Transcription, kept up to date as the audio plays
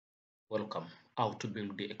Welcome. How to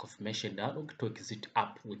build the confirmation dialog to exit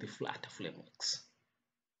app with the Flutter frameworks.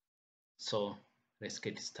 So let's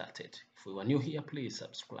get started. If you are new here, please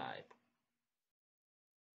subscribe.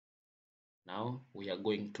 Now we are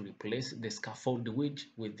going to replace the scaffold widget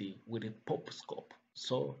with the pop scope.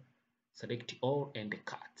 So select all and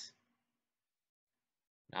cut.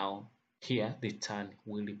 Now here the turn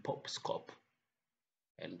will pop scope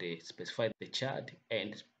and specify the child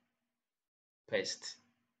and paste.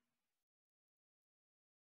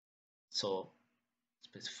 So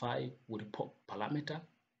specify with pop parameter.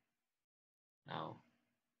 Now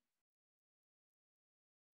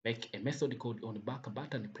make a method code on the back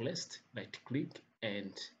button placed, right click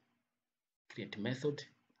and create method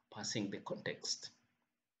passing the context.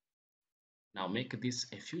 Now make this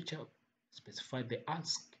a future, specify the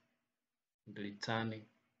ask, the return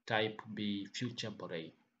type be future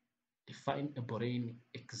boolean. Define a boolean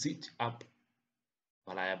exit app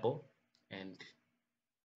variable and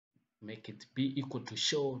make it be equal to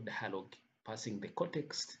show dialog, passing the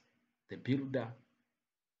context, the builder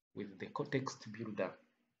with the context builder,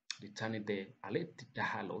 returning the alert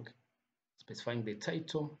dialog, specifying the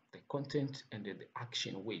title, the content, and the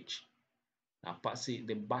action which. Now passing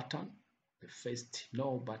the button, the first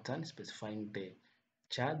no button, specifying the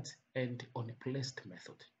child and on placed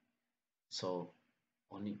method. So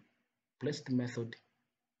on placed method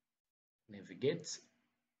navigate,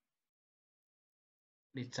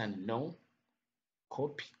 return no,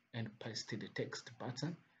 copy and paste the text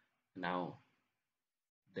button. Now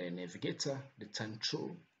the navigator return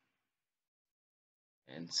true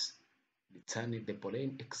and return the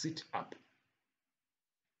boolean exit app.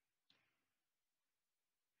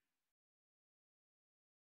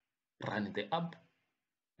 Run the app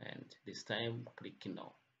and this time click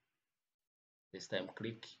no. This time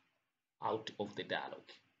click out of the dialog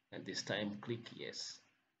and this time click yes.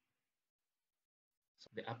 So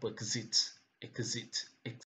the app exit.